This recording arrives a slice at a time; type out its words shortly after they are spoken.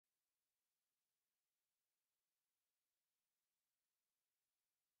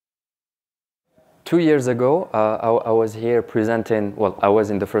2 years ago, I was here presenting, well, I was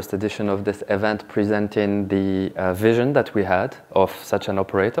in the first edition of this event presenting the vision that we had of such an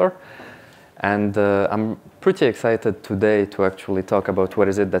operator. And I'm pretty excited today to actually talk about what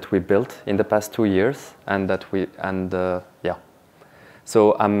is it that we built in the past 2 years yeah.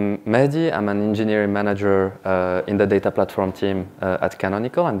 So I'm Mehdi, I'm an engineering manager in the data platform team at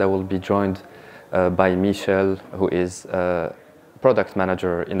Canonical, and I will be joined by Michel, who is product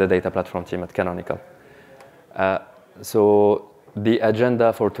manager in the data platform team at Canonical. So the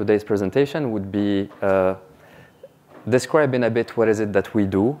agenda for today's presentation would be describing a bit what is it that we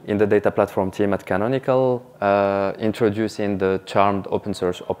do in the data platform team at Canonical, introducing the charmed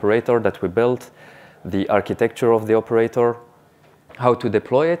OpenSearch operator that we built, the architecture of the operator, how to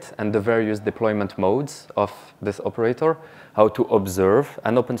deploy it, and the various deployment modes of this operator, how to observe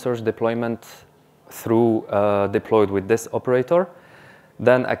an OpenSearch deployment through deployed with this operator,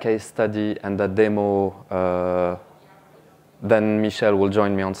 then a case study and a demo. Then Michel will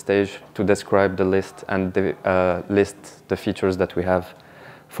join me on stage to describe the list and list the features that we have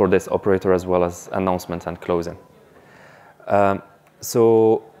for this operator, as well as announcements and closing.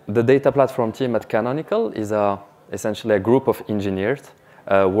 So the data platform team at Canonical is essentially a group of engineers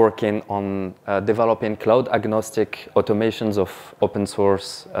working on developing cloud-agnostic automations of open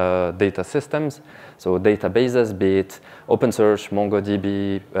source data systems. So databases, be it OpenSearch,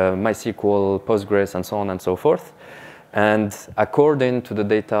 MongoDB, MySQL, Postgres, and so on and so forth. And according to the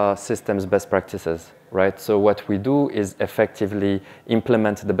data systems best practices, right? So what we do is effectively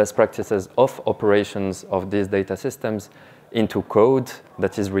implement the best practices of operations of these data systems into code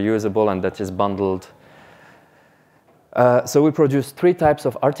that is reusable and that is bundled. So we produce 3 types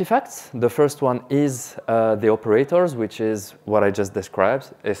of artifacts. The first one is the operators, which is what I just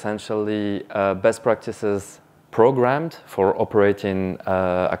described, essentially best practices programmed for operating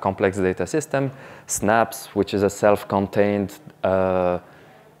a complex data system. Snaps, which is a self-contained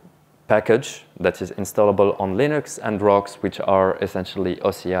package that is installable on Linux, and rocks, which are essentially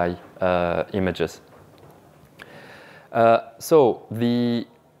OCI images. So the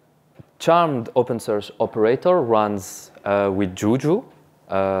charmed OpenSearch operator runs with Juju,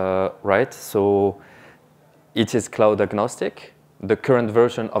 right? So it is cloud agnostic. The current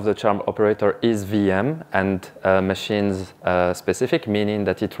version of the charmed operator is VM and machines specific, meaning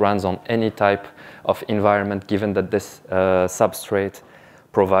that it runs on any type of environment given that this substrate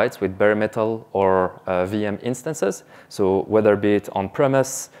provides with bare metal or VM instances. So whether be it on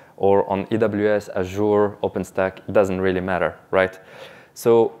premise or on AWS, Azure, OpenStack, it doesn't really matter, right?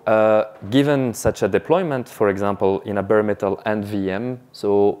 So given such a deployment, for example, in a bare metal and VM,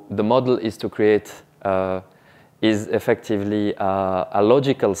 so the model is to create is effectively a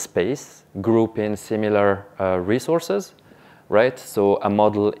logical space grouping similar resources, right? So a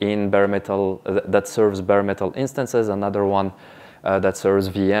model in bare metal that serves bare metal instances, another one that serves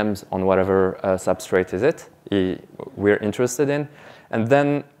VMs on whatever substrate is it we're interested in. And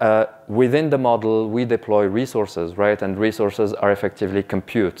then within the model, we deploy resources, right? And resources are effectively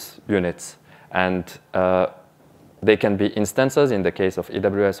compute units. And they can be instances in the case of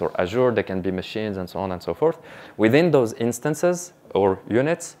AWS or Azure. They can be machines and so on and so forth. Within those instances or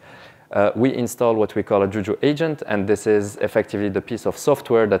units, we install what we call a Juju agent. And this is effectively the piece of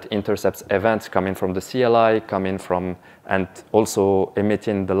software that intercepts events coming from the CLI, coming from, and also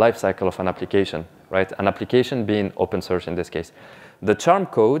emitting the lifecycle of an application, right? An application being OpenSearch in this case. The charm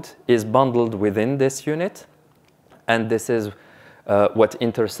code is bundled within this unit. And this is what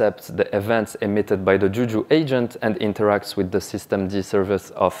intercepts the events emitted by the Juju agent and interacts with the systemd service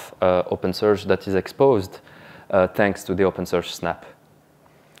of OpenSearch that is exposed thanks to the OpenSearch snap.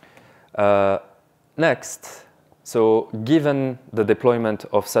 Next, so given the deployment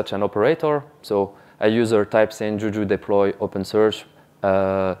of such an operator, so a user types in Juju deploy OpenSearch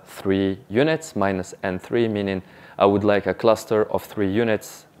 3 units minus N3, meaning I would like a cluster of 3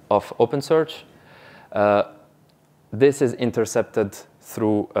 units of OpenSearch. This is intercepted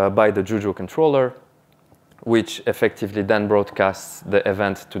through by the Juju controller, which effectively then broadcasts the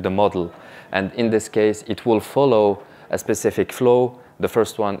event to the model. And in this case, it will follow a specific flow. The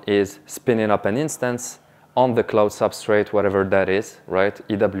first one is spinning up an instance on the cloud substrate, whatever that is, right?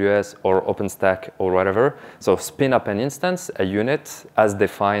 AWS or OpenStack or whatever. So spin up an instance, a unit, as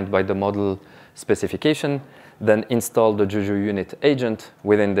defined by the model specification, then install the Juju unit agent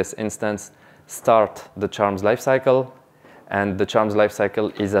within this instance, start the charms lifecycle, and the charms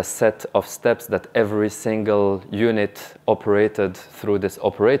lifecycle is a set of steps that every single unit operated through this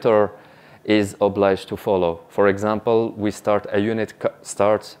operator is obliged to follow. For example, we start a unit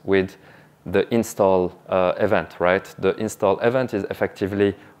starts with the install event, right? The install event is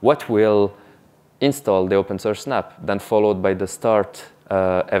effectively what will install the OpenSearch snap, then followed by the start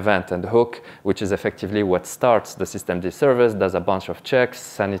event and hook, which is effectively what starts the systemd service, does a bunch of checks,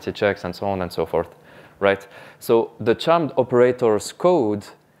 sanity checks, and so on and so forth, right? So the charmed operator's code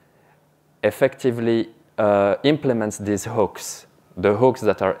effectively implements these hooks, the hooks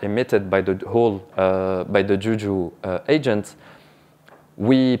that are emitted by the by the Juju agent.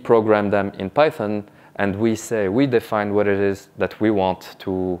 We program them in Python, and we define what it is that we want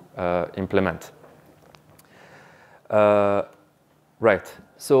to implement. Right,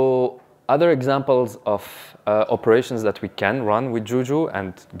 so other examples of operations that we can run with Juju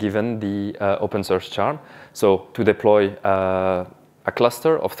and given the OpenSearch charm. So to deploy a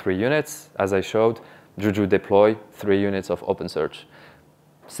cluster of 3 units, as I showed, Juju deploy 3 units of OpenSearch.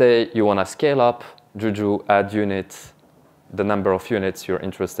 Say you want to scale up, Juju add units, the number of units you're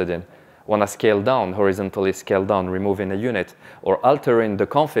interested in. Want to scale down, horizontally scale down, removing a unit, or altering the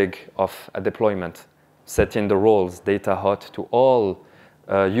config of a deployment, setting the roles, data hot to all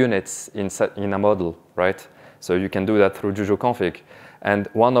units in a model, right? So you can do that through Juju config. And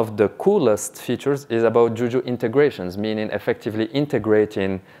one of the coolest features is about Juju integrations, meaning effectively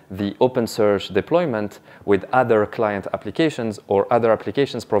integrating the OpenSearch deployment with other client applications or other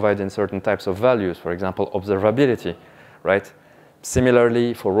applications providing certain types of values, for example, observability, right?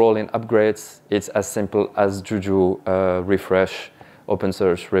 Similarly, for rolling upgrades, it's as simple as Juju refresh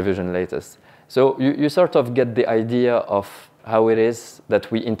OpenSearch revision latest. So you sort of get the idea of how it is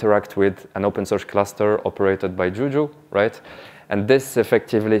that we interact with an OpenSearch cluster operated by Juju, right? And this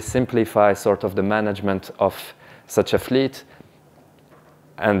effectively simplifies sort of the management of such a fleet.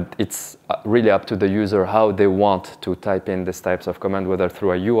 And it's really up to the user how they want to type in these types of command, whether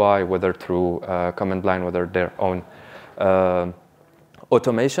through a UI, whether through a command line, whether their own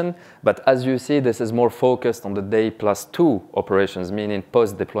automation. But as you see, this is more focused on the day+2 operations, meaning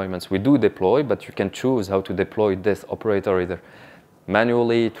post-deployments. We do deploy, but you can choose how to deploy this operator either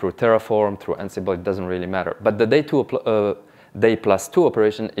manually, through Terraform, through Ansible, it doesn't really matter. But the day+2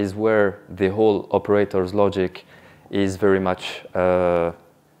 operation is where the whole operator's logic is very much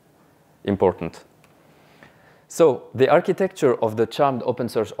important. So the architecture of the charmed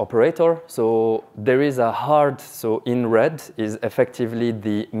OpenSearch operator, so there is a hard, so in red is effectively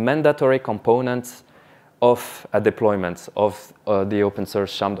the mandatory components of a deployment of the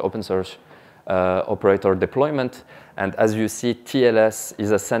OpenSearch, charmed OpenSearch operator deployment. And as you see, TLS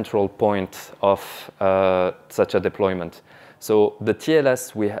is a central point of such a deployment. So the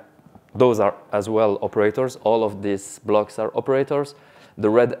TLS, those are as well operators. All of these blocks are operators. The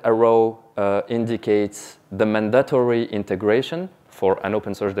red arrow indicates the mandatory integration for an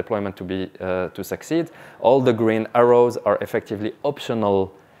OpenSearch deployment to succeed. All the green arrows are effectively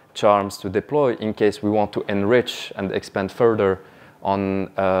optional charms to deploy in case we want to enrich and expand further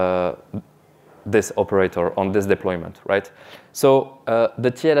on this operator, on this deployment, right? So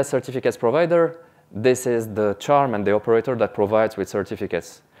the TLS certificates provider, this is the charm and the operator that provides with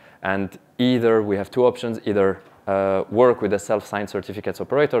certificates. And either we have two options, either work with a self-signed certificates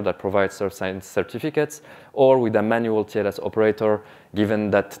operator that provides self-signed certificates, or with a manual TLS operator,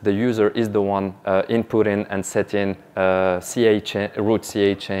 given that the user is the one inputting and setting root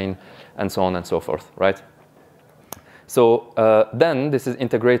CA chain, and so on and so forth, right? So then this is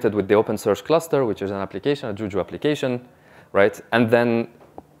integrated with the OpenSearch cluster, which is an application, a Juju application, right? And then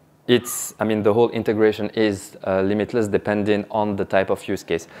the whole integration is limitless depending on the type of use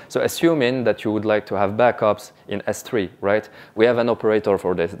case. So assuming that you would like to have backups in S3, right? We have an operator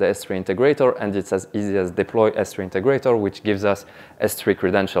for this, the S3 integrator, and it's as easy as deploy S3 integrator, which gives us S3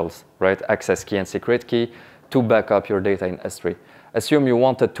 credentials, right? Access key and secret key to back up your data in S3. Assume you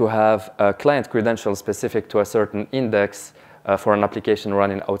wanted to have a client credential specific to a certain index for an application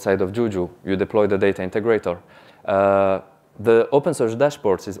running outside of Juju. You deploy the data integrator. The OpenSearch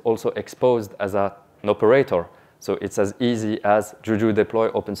dashboards is also exposed as an operator. So it's as easy as Juju deploy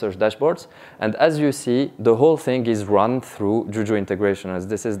OpenSearch dashboards. And as you see, the whole thing is run through Juju integration. As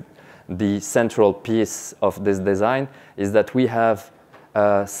this is the central piece of this design, is that we have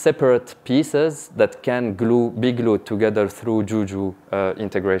separate pieces that can be glued together through Juju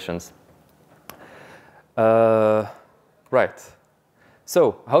integrations. Right.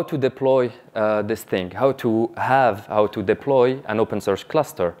 So how to deploy this thing? How to deploy an OpenSearch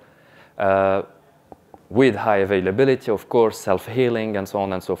cluster with high availability, of course, self-healing, and so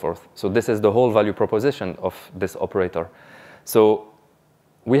on and so forth. So this is the whole value proposition of this operator. So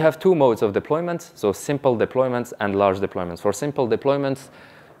we have two modes of deployment, so simple deployments and large deployments. For simple deployments,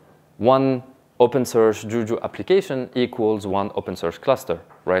 one OpenSearch Juju application equals one OpenSearch cluster,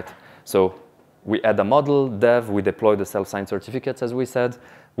 right? So we add a model, dev, we deploy the self-signed certificates, as we said.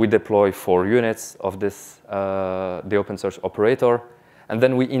 We deploy 4 units of this, the OpenSearch operator, and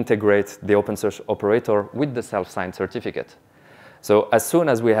then we integrate the OpenSearch operator with the self-signed certificate. So as soon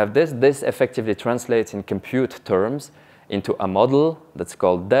as we have this, this effectively translates in compute terms into a model that's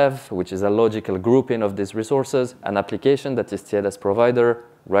called dev, which is a logical grouping of these resources, an application that is TLS provider,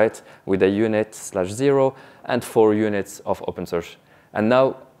 right, with a unit/0 and 4 units of OpenSearch. And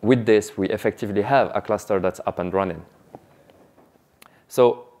now with this, we effectively have a cluster that's up and running.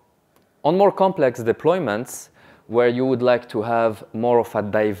 So on more complex deployments, where you would like to have more of a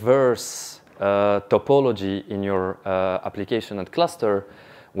diverse topology in your application and cluster,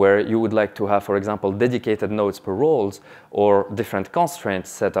 where you would like to have, for example, dedicated nodes per roles or different constraints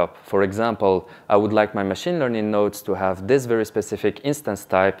set up. For example, I would like my machine learning nodes to have this very specific instance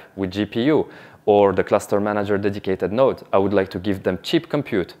type with GPU, or the cluster manager dedicated node. I would like to give them cheap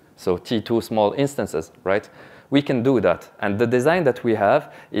compute, so T2 small instances, right? We can do that. And the design that we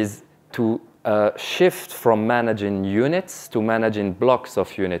have is to shift from managing units to managing blocks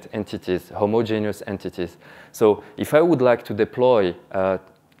of unit entities, homogeneous entities. So if I would like to deploy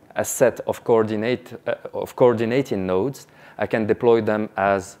a set of coordinating nodes, I can deploy them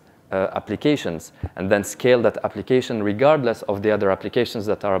as applications and then scale that application regardless of the other applications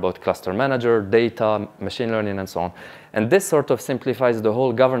that are about cluster manager, data, machine learning, and so on. And this sort of simplifies the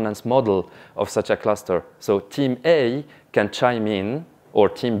whole governance model of such a cluster. So team A can chime in, or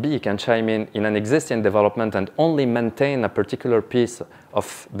team B can chime in an existing development and only maintain a particular piece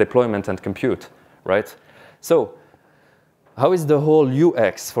of deployment and compute, right? So how is the whole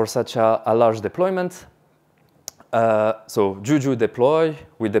UX for such a large deployment? So Juju deploy,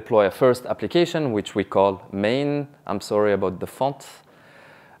 we deploy a first application, which we call main. I'm sorry about the font.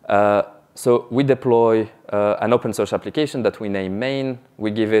 So we deploy an open source application that we name main.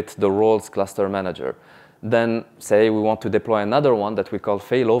 We give it the roles cluster manager. Then say we want to deploy another one that we call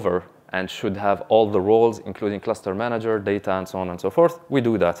failover and should have all the roles, including cluster manager, data, and so on and so forth. We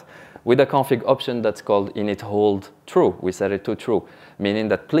do that with a config option that's called init hold true. We set it to true, meaning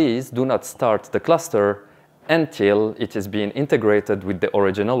that please do not start the cluster until it is being integrated with the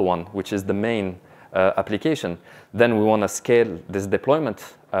original one, which is the main application. Then we want to scale this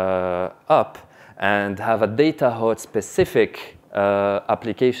deployment up and have a data hot specific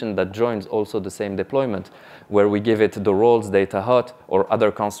application that joins also the same deployment, where we give it the roles data hot or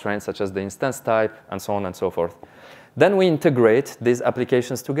other constraints such as the instance type and so on and so forth. Then we integrate these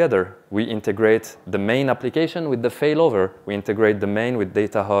applications together. We integrate the main application with the failover. We integrate the main with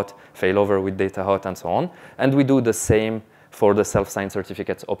data hot, failover with data hot, and so on. And we do the same for the self-signed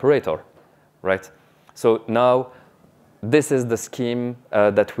certificates operator, right? So now this is the scheme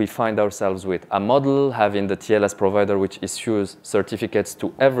that we find ourselves with. A model having the TLS provider which issues certificates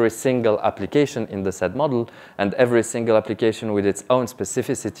to every single application in the said model, and every single application with its own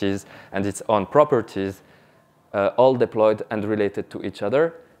specificities and its own properties, all deployed and related to each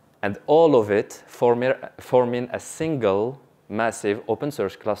other, and all of it forming a single massive open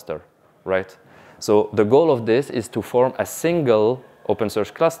source cluster, right? So the goal of this is to form a single open source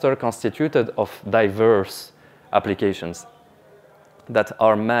cluster constituted of diverse applications that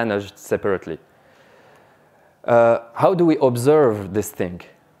are managed separately. How do we observe this thing,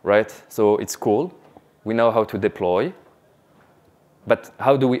 right? So it's cool. We know how to deploy. But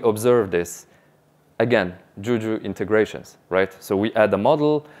how do we observe this? Again, Juju integrations, right? So we add a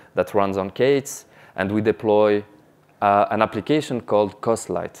model that runs on K8s, and we deploy an application called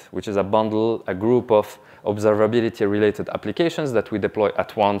CostLight, which is a bundle, a group of observability-related applications that we deploy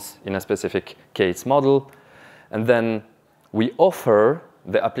at once in a specific K8s model. And then we offer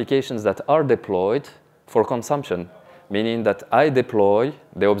the applications that are deployed for consumption, meaning that I deploy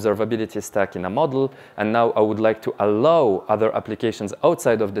the observability stack in a model, and now I would like to allow other applications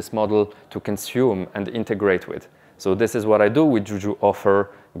outside of this model to consume and integrate with. So this is what I do with Juju Offer,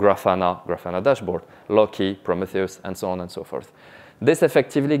 Grafana Dashboard, Loki, Prometheus, and so on and so forth. This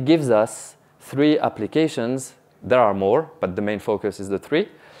effectively gives us 3 applications. There are more, but the main focus is the 3.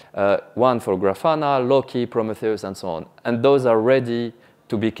 One for Grafana, Loki, Prometheus, and so on. And those are ready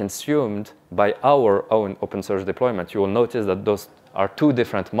to be consumed by our own open source deployment. You will notice that those are 2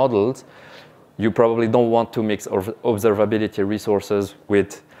 different models. You probably don't want to mix observability resources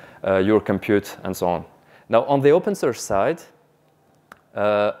with your compute and so on. Now, on the open source side,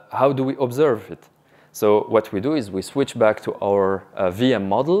 how do we observe it? So what we do is we switch back to our VM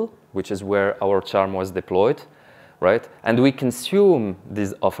model, which is where our charm was deployed, right? And we consume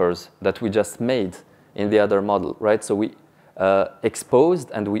these offers that we just made in the other model, right? So we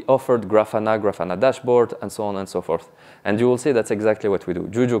exposed and we offered Grafana Dashboard, and so on and so forth. And you will see that's exactly what we do.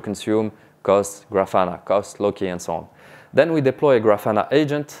 Juju consume, cost Grafana, cost Loki, and so on. Then we deploy a Grafana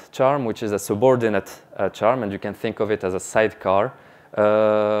agent charm, which is a subordinate charm, and you can think of it as a sidecar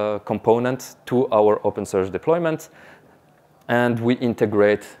component to our OpenSearch deployment. And we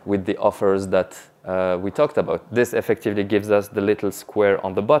integrate with the offers that we talked about. This effectively gives us the little square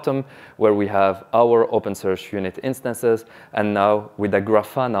on the bottom where we have our OpenSearch unit instances, and now with a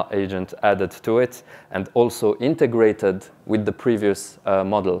Grafana agent added to it and also integrated with the previous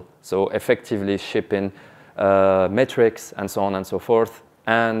model. So effectively shipping metrics and so on and so forth,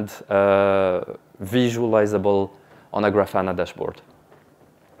 and visualizable on a Grafana dashboard.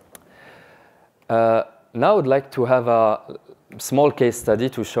 Now I'd like to have a small case study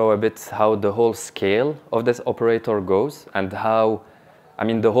to show a bit how the whole scale of this operator goes, and how, I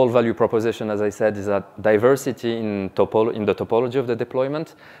mean, the whole value proposition, as I said, is a diversity in the topology of the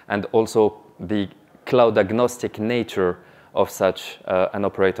deployment, and also the cloud agnostic nature of such an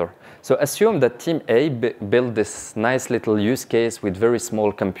operator. So assume that team A built this nice little use case with very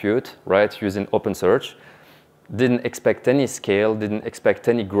small compute, right, using OpenSearch, didn't expect any scale, didn't expect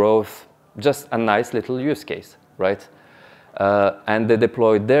any growth, just a nice little use case, right? And they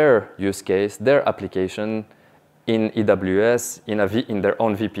deployed their use case, their application in AWS, in their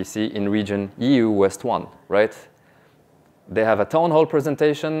own VPC in region EU West 1, right? They have a town hall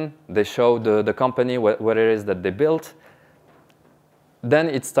presentation, they show the company what it is that they built. Then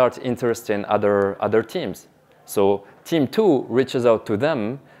it starts interesting other teams. So team 2 reaches out to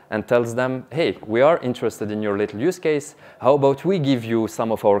them and tells them, hey, we are interested in your little use case. How about we give you some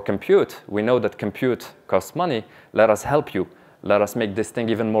of our compute? We know that compute costs money. Let us help you. Let us make this thing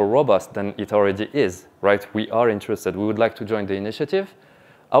even more robust than it already is, right? We are interested. We would like to join the initiative.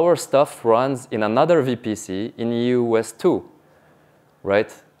 Our stuff runs in another VPC in EU West 2,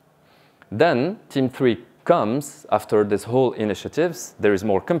 right? Then team 3 comes after this whole initiatives. There is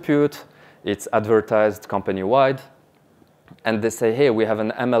more compute. It's advertised company-wide. And they say, hey, we have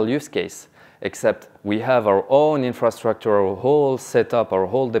an ML use case, except we have our own infrastructure, our whole setup, our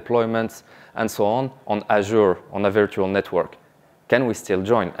whole deployments, and so on Azure, on a virtual network. Can we still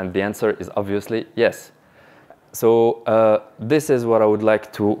join? And the answer is obviously yes. So this is what I would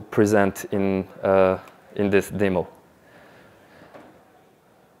like to present in this demo.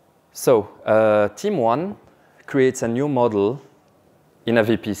 So team 1 creates a new model in a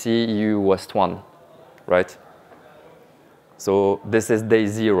VPC EU West 1, right? So this is day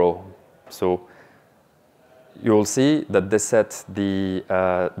 0. So you'll see that they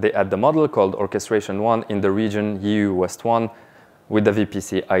add the model called orchestration 1 in the region EU West 1 with the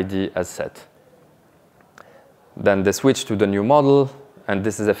VPC ID as set. Then they switch to the new model, and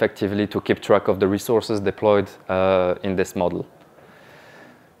this is effectively to keep track of the resources deployed in this model.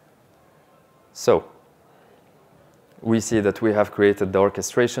 So we see that we have created the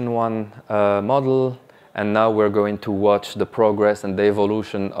orchestration 1 model. And now we're going to watch the progress and the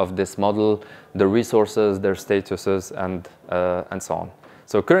evolution of this model, the resources, their statuses, and so on.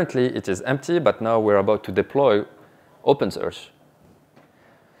 So currently it is empty, but now we're about to deploy OpenSearch.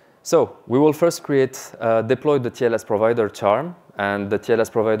 So we will first deploy the TLS provider charm, and the TLS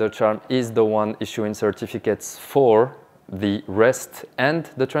provider charm is the one issuing certificates for the REST and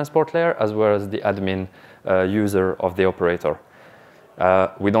the transport layer, as well as the admin user of the operator.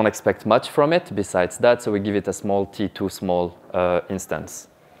 We don't expect much from it besides that, so we give it a small T2 small instance.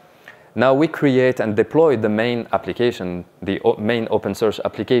 Now we create and deploy the main application, the main OpenSearch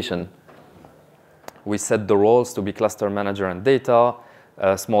application. We set the roles to be cluster manager and data,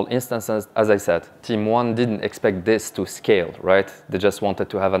 small instances. As I said, team 1 didn't expect this to scale, right? They just wanted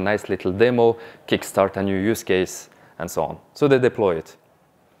to have a nice little demo, kickstart a new use case, and so on. So they deploy it.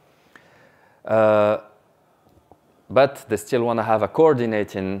 But they still want to have a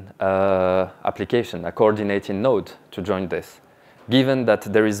coordinating application, a coordinating node to join this. Given that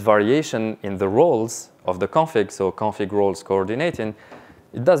there is variation in the roles of the config, so config roles coordinating,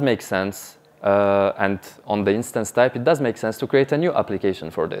 it does make sense, and on the instance type, it does make sense to create a new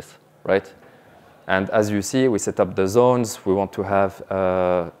application for this, right? And as you see, we set up the zones. We want to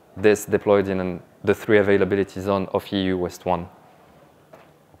have this deployed in the 3 availability zone of EU West 1.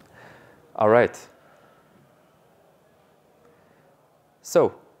 All right.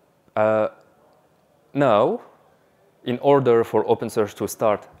 So now, in order for OpenSearch to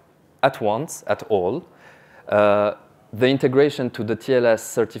start at once, at all, the integration to the TLS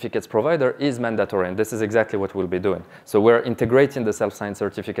certificates provider is mandatory, and this is exactly what we'll be doing. So we're integrating the self-signed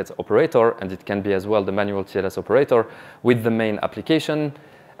certificates operator, and it can be as well the manual TLS operator, with the main application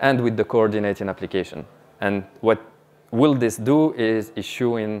and with the coordinating application. And what will this do is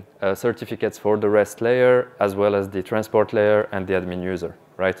issuing certificates for the REST layer, as well as the transport layer and the admin user.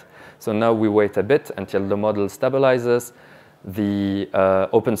 right? So now we wait a bit until the model stabilizes. The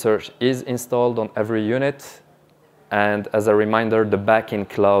OpenSearch is installed on every unit. And as a reminder, the backend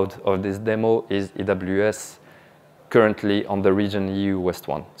cloud of this demo is AWS, currently on the region EU West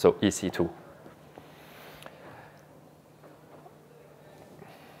 1, so EC2.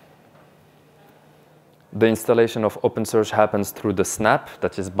 The installation of OpenSearch happens through the snap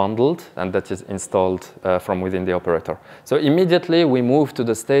that is bundled and that is installed from within the operator. So immediately we move to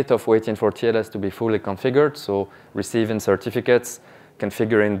the state of waiting for TLS to be fully configured, so receiving certificates,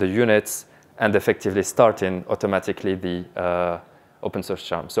 configuring the units, and effectively starting automatically the OpenSearch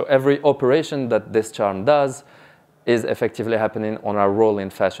charm. So every operation that this charm does is effectively happening on a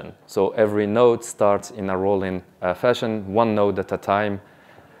roll-in fashion. So every node starts in a roll-in fashion, one node at a time.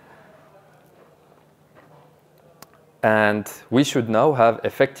 And we should now have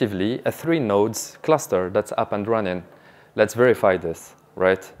effectively a 3 nodes cluster that's up and running. Let's verify this,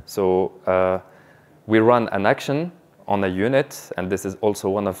 right? So we run an action on a unit, and this is also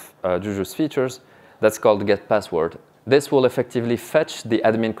one of Juju's features, that's called getPassword. This will effectively fetch the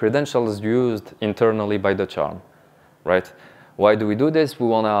admin credentials used internally by the charm, right? Why do we do this? We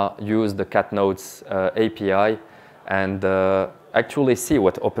want to use the cat nodes API and actually see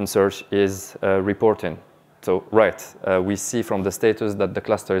what OpenSearch is reporting. So, right, we see from the status that the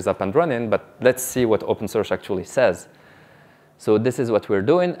cluster is up and running, but let's see what OpenSearch actually says. So this is what we're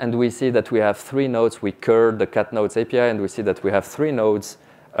doing, and we see that we have 3 nodes. We curl the cat nodes API, and we see that we have 3 nodes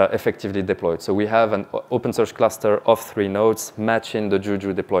effectively deployed. So we have an OpenSearch cluster of 3 nodes matching the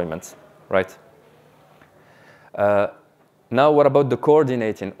Juju deployments, right? Now, what about the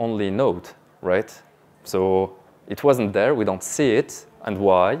coordinating only node, right? So it wasn't there. We don't see it. And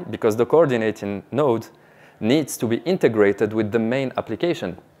why? Because the coordinating node needs to be integrated with the main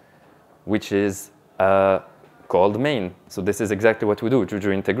application, which is called main. So this is exactly what we do.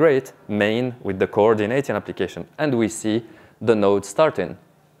 Juju integrate main with the coordinating application. And we see the node starting,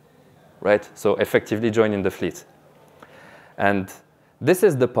 right? So effectively joining the fleet. And this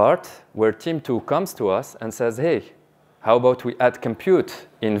is the part where Team 2 comes to us and says, hey, how about we add compute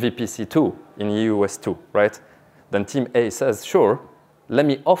in VPC2, in EUS2, right? Then Team A says, sure, let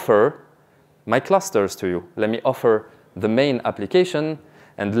me offer my clusters to you. Let me offer the main application,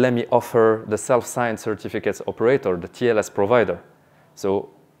 and let me offer the self-signed certificates operator, the TLS provider. So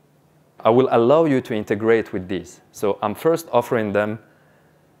I will allow you to integrate with these. So I'm first offering them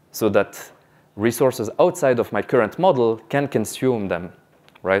so that resources outside of my current model can consume them,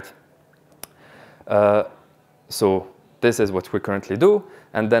 right? So this is what we currently do.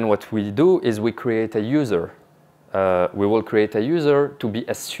 And then what we do is we create a user. We will create a user to be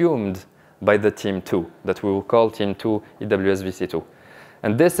assumed by the Team 2, that we will call Team 2 AWS VC2.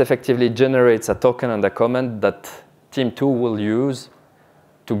 And this effectively generates a token and a comment that Team 2 will use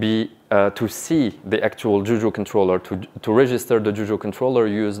to see the actual Juju controller, to register the Juju controller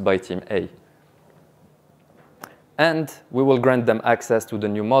used by Team A. And we will grant them access to the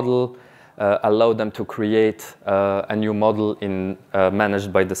new model, allow them to create a new model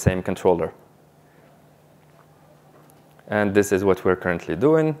managed by the same controller. And this is what we're currently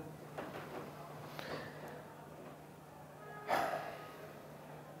doing.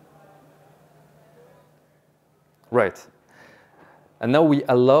 Right. And now we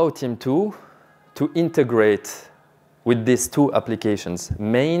allow Team 2 to integrate with these 2 applications,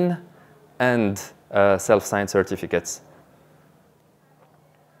 main and self-signed certificates.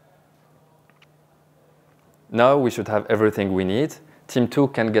 Now we should have everything we need. Team 2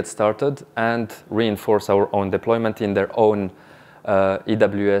 can get started and reinforce our own deployment in their own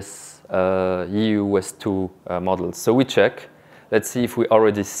AWS EUS2 models. So we check. Let's see if we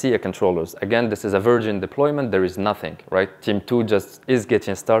already see a controllers. Again, this is a virgin deployment. There is nothing, right? Team 2 just is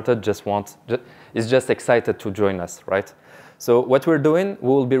getting started, is just excited to join us, right? So what we're doing, we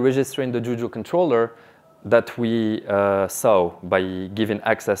will be registering the Juju controller that we saw by giving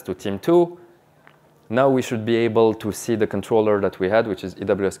access to Team 2. Now we should be able to see the controller that we had, which is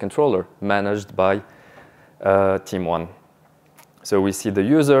AWS controller, managed by Team 1. So we see the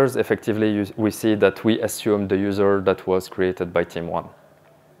users. Effectively, we see that we assume the user that was created by Team 1.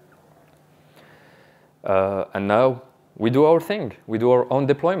 And now we do our thing. We do our own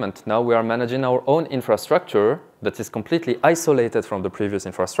deployment. Now we are managing our own infrastructure that is completely isolated from the previous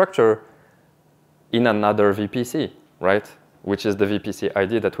infrastructure in another VPC, right? Which is the VPC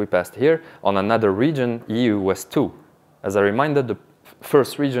ID that we passed here on another region, EU West 2. As a reminder, the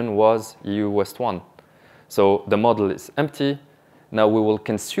first region was EU West 1. So the model is empty. Now we will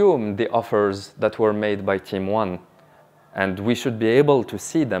consume the offers that were made by Team 1. And we should be able to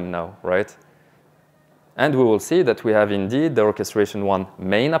see them now, right? And we will see that we have indeed the orchestration 1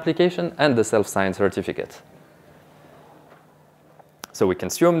 main application and the self-signed certificate. So we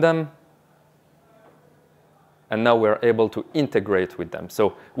consume them. And now we're able to integrate with them.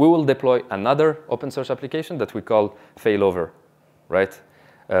 So we will deploy another OpenSearch application that we call failover, right?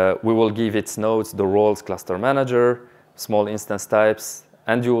 We will give its nodes the roles cluster manager, small instance types,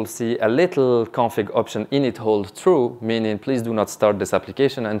 and you will see a little config option init hold true, meaning please do not start this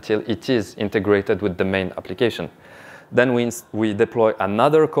application until it is integrated with the main application. Then we deploy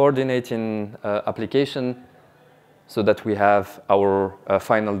another coordinating application so that we have our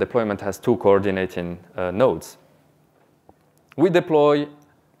final deployment has 2 coordinating nodes. We deploy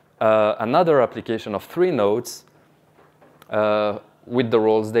another application of 3 nodes with the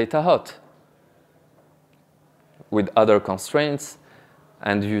roles data hot, with other constraints,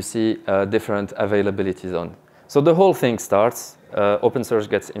 and you see different availability zone. So the whole thing starts, OpenSearch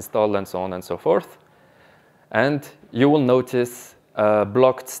gets installed and so on and so forth. And you will notice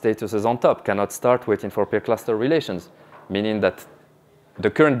blocked statuses on top, cannot start waiting for peer cluster relations, meaning that the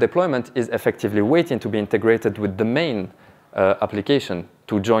current deployment is effectively waiting to be integrated with the main application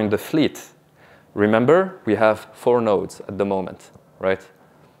to join the fleet. Remember, we have 4 nodes at the moment, right?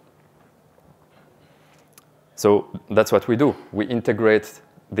 So that's what we do. We integrate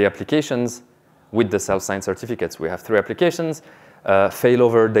the applications with the self-signed certificates. We have 3 applications,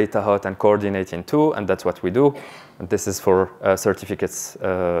 failover, data hot, and coordinating 2, and that's what we do. And this is for certificates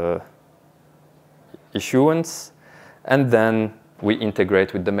issuance. And then we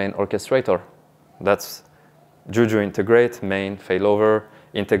integrate with the main orchestrator. That's Juju integrate, main, failover,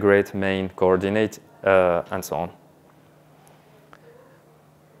 integrate, main, coordinate, and so on.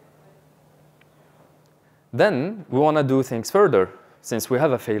 Then we want to do things further. Since we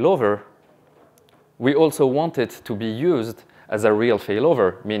have a failover, we also want it to be used as a real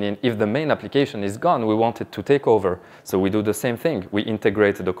failover, meaning if the main application is gone, we want it to take over. So we do the same thing. We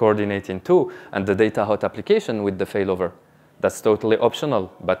integrate the coordinating 2 and the data hot application with the failover. That's totally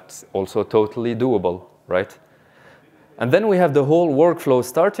optional, but also totally doable, right? And then we have the whole workflow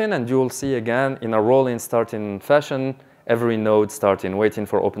starting, and you will see again in a rolling starting fashion, every node starting, waiting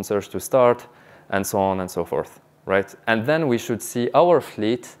for OpenSearch to start, and so on and so forth, right? And then we should see our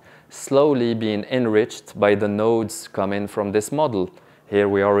fleet slowly being enriched by the nodes coming from this model. Here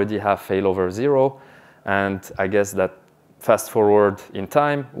we already have failover 0, and I guess that fast forward in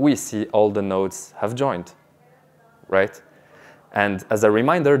time, we see all the nodes have joined, right? And as a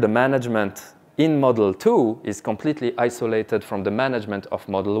reminder, the management in model 2 is completely isolated from the management of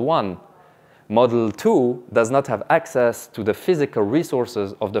model 1. Model 2 does not have access to the physical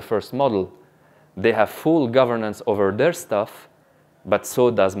resources of the first model. They have full governance over their stuff, but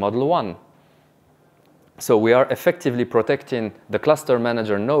so does model 1. So we are effectively protecting the cluster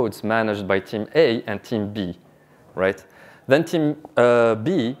manager nodes managed by team A and team B, right? Then team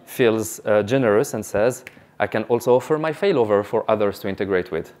B feels generous and says, I can also offer my failover for others to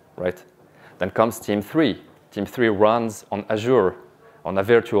integrate with, right? Then comes team 3. Team 3 runs on Azure, on a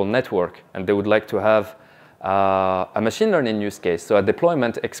virtual network, and they would like to have a machine learning use case, so a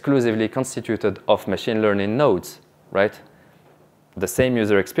deployment exclusively constituted of machine learning nodes, right? The same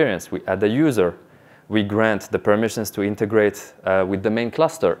user experience. We add a user. We grant the permissions to integrate with the main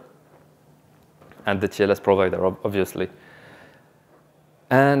cluster and the TLS provider, obviously.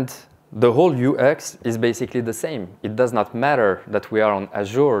 And the whole UX is basically the same. It does not matter that we are on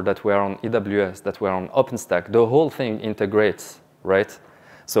Azure, that we are on AWS, that we are on OpenStack. The whole thing integrates, right?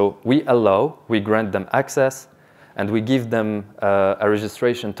 So we grant them access, and we give them a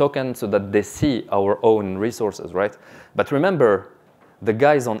registration token so that they see our own resources, right? But remember, the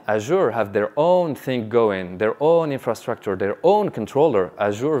guys on Azure have their own thing going, their own infrastructure, their own controller,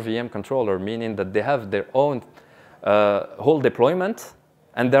 Azure VM controller, meaning that they have their own whole deployment,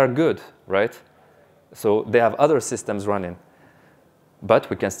 and they're good, right? So they have other systems running. But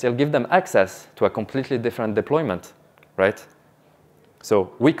we can still give them access to a completely different deployment, right?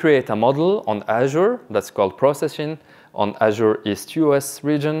 So we create a model on Azure that's called processing on Azure East US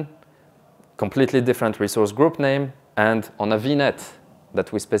region, completely different resource group name, and on a VNet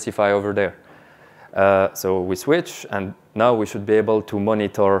that we specify over there. So we switch, and now we should be able to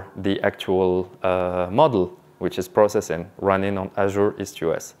monitor the actual model, which is processing, running on Azure East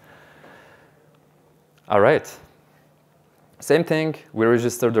US. All right. Same thing, we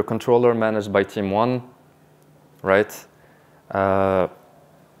register the controller managed by team 1, right?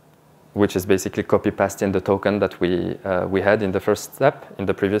 Which is basically copy-pasting the token that we had in the first step, in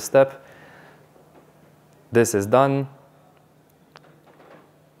the previous step. This is done.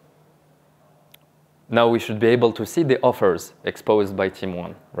 Now we should be able to see the offers exposed by team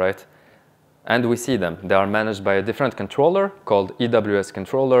 1, right? And we see them. They are managed by a different controller called AWS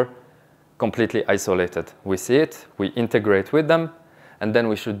controller, completely isolated. We see it, we integrate with them, and then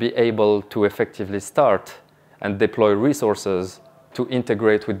we should be able to effectively start and deploy resources to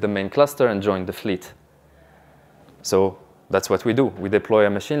integrate with the main cluster and join the fleet. So that's what we do. We deploy a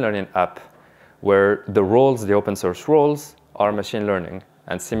machine learning app where the roles, the open source roles, are machine learning.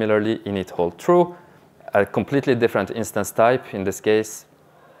 And similarly, init hold true, a completely different instance type in this case,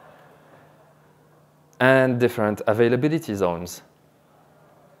 and different availability zones.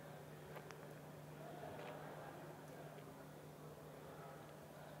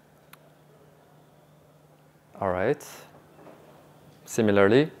 All right.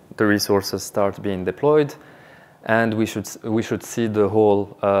 Similarly, the resources start being deployed, and we should see the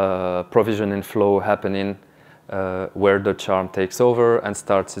whole provisioning flow happening where the charm takes over and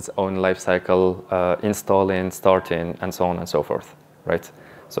starts its own lifecycle, installing, starting, and so on and so forth, right?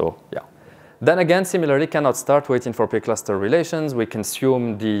 So yeah. Then again, similarly, cannot start waiting for pre-cluster relations. We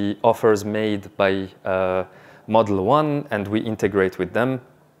consume the offers made by Model 1, and we integrate with them,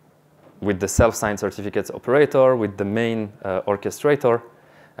 with the self-signed certificates operator, with the main orchestrator,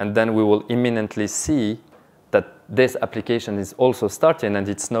 and then we will imminently see that this application is also starting and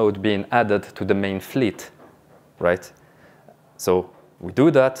its node being added to the main fleet, right? So we do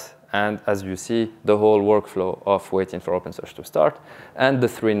that, and as you see, the whole workflow of waiting for OpenSearch to start, and the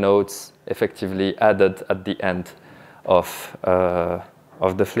 3 nodes effectively added at the end of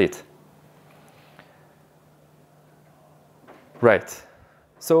the fleet. Right,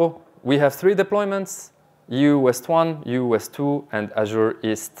 so we have 3 deployments, EU West 1, EU West 2, and Azure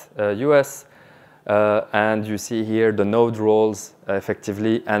East US. And you see here the node roles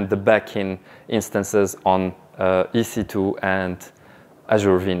effectively and the backend instances on EC2 and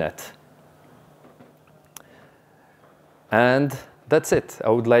Azure VNet. And that's it. I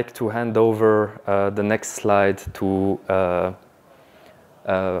would like to hand over the next slide to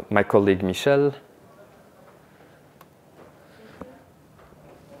my colleague Michel.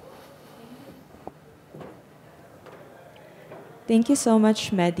 Thank you so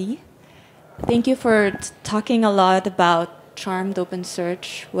much, Mehdi. Thank you for talking a lot about Charmed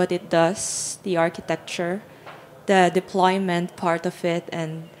OpenSearch, what it does, the architecture, the deployment part of it,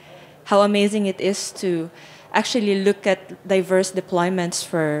 and how amazing it is to actually look at diverse deployments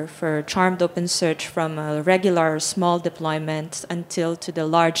for Charmed OpenSearch, from a regular small deployment until to the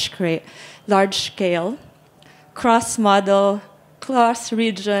large scale, cross-model,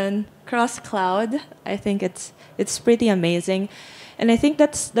 cross-region, cross-cloud. I think it's pretty amazing. And I think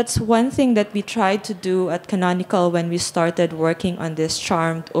that's one thing that we tried to do at Canonical when we started working on this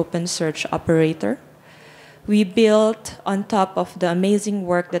Charmed OpenSearch operator. We built on top of the amazing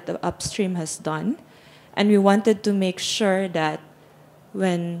work that the upstream has done, and we wanted to make sure that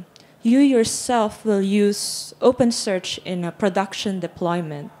when you yourself will use OpenSearch in a production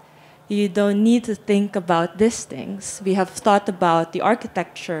deployment, you don't need to think about these things. We have thought about the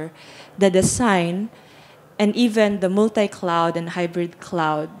architecture, the design, and even the multi-cloud and hybrid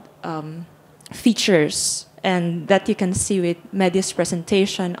cloud features, and that you can see with Mehdi's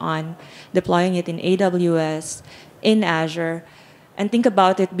presentation on deploying it in AWS, in Azure, and think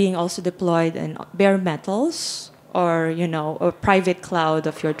about it being also deployed in bare metals or a private cloud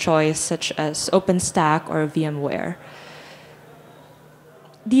of your choice, such as OpenStack or VMware.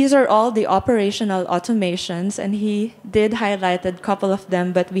 These are all the operational automations, and he did highlight a couple of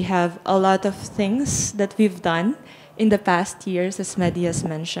them, but we have a lot of things that we've done in the past years, as Mehdi has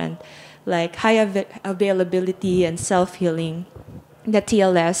mentioned, like high availability and self-healing, the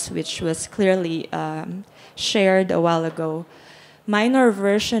TLS, which was clearly shared a while ago, minor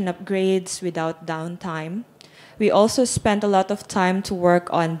version upgrades without downtime. We also spent a lot of time to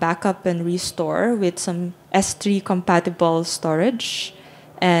work on backup and restore with some S3 compatible storage,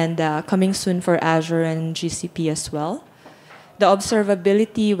 and coming soon for Azure and GCP as well. The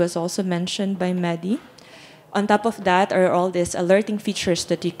observability was also mentioned by Mehdi. On top of that are all these alerting features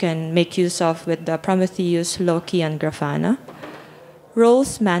that you can make use of with the Prometheus, Loki, and Grafana.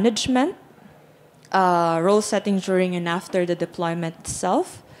 Roles management, role setting during and after the deployment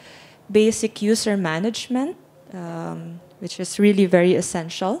itself. Basic user management, which is really very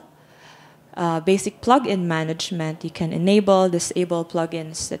essential. Basic plugin management. You can enable, disable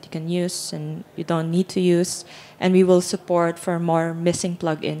plugins that you can use and you don't need to use. And we will support for more missing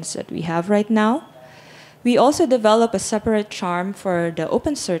plugins that we have right now. We also develop a separate charm for the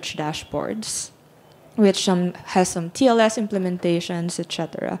OpenSearch dashboards, which has some TLS implementations,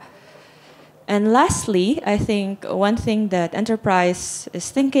 etc. And lastly, I think one thing that enterprise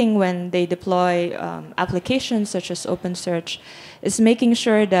is thinking when they deploy applications such as OpenSearch is making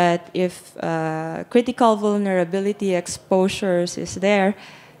sure that if critical vulnerability exposures is there,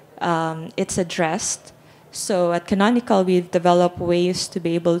 it's addressed. So at Canonical, we've developed ways to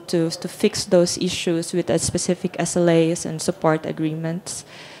be able to fix those issues with specific SLAs and support agreements.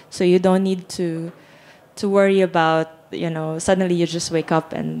 So you don't need to worry about, suddenly you just wake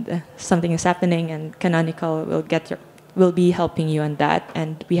up and something is happening, and Canonical will be helping you on that,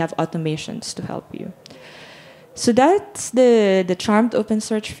 and we have automations to help you. So that's the charmed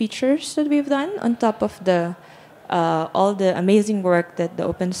OpenSearch features that we've done on top of all the amazing work that the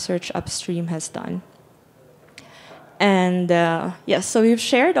OpenSearch upstream has done. And yes, so we've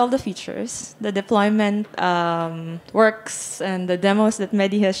shared all the features, the deployment works, and the demos that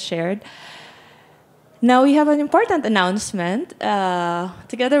Mehdi has shared. Now we have an important announcement.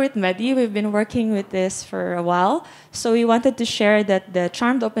 Together with Mehdi, we've been working with this for a while. So we wanted to share that the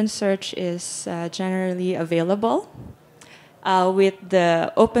charmed OpenSearch is generally available with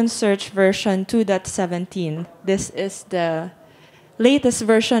the OpenSearch version 2.17. This is the latest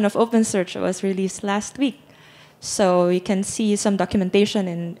version of OpenSearch that was released last week. So you can see some documentation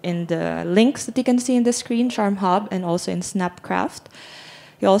in the links that you can see in the screen, Charm Hub, and also in Snapcraft.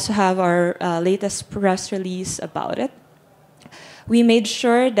 We also have our latest press release about it. We made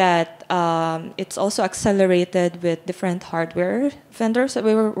sure that it's also accelerated with different hardware vendors that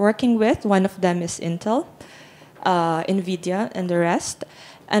we were working with. One of them is Intel, NVIDIA, and the rest.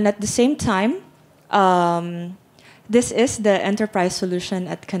 And at the same time, this is the enterprise solution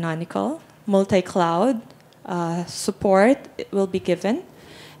at Canonical. Multi-cloud support will be given.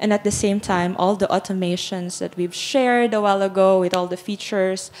 And at the same time, all the automations that we've shared a while ago with all the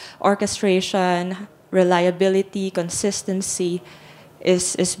features, orchestration, reliability, consistency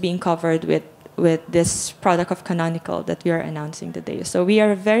is being covered with this product of Canonical that we are announcing today. So we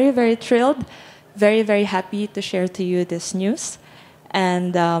are very, very thrilled, very, very happy to share to you this news.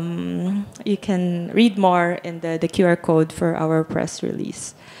 And you can read more in the QR code for our press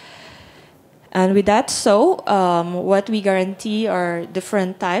release. And with that, what we guarantee are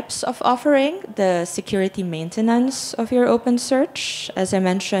different types of offering. The security maintenance of your OpenSearch, as I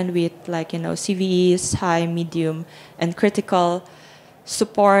mentioned, with CVEs, high, medium, and critical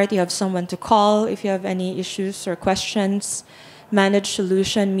support. You have someone to call if you have any issues or questions. Managed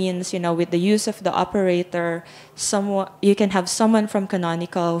solution means, with the use of the operator, you can have someone from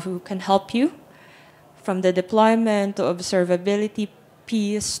Canonical who can help you from the deployment to observability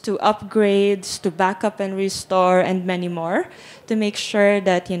piece to upgrades to backup and restore and many more to make sure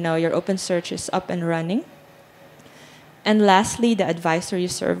that your OpenSearch is up and running. And lastly, the advisory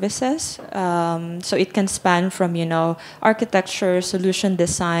services. So it can span from architecture, solution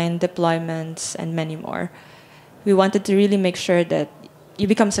design, deployments, and many more. We wanted to really make sure that you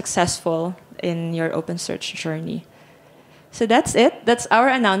become successful in your OpenSearch journey. So that's it. That's our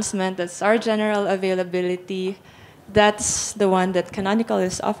announcement. That's our general availability. That's the one that Canonical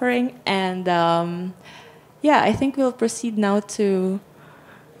is offering. And I think we'll proceed now to...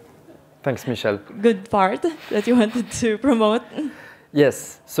 Thanks, Michelle. Good part that you wanted to promote.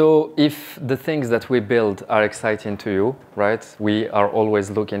 Yes. So if the things that we build are exciting to you, right, we are always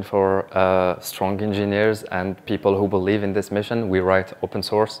looking for strong engineers and people who believe in this mission. We write open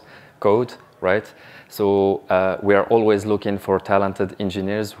source code, right? So we are always looking for talented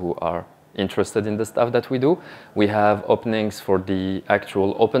engineers who are interested in the stuff that we do. We have openings for the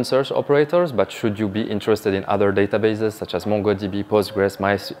actual OpenSearch operators, but should you be interested in other databases such as MongoDB, Postgres,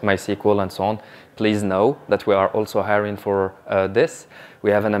 MySQL, and so on, please know that we are also hiring for this.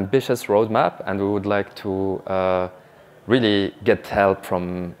 We have an ambitious roadmap, and we would like to really get help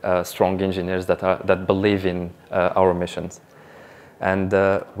from strong engineers that believe in our missions. And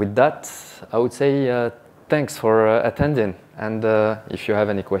with that, I would say thanks for attending, and if you have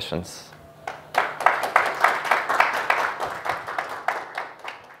any questions.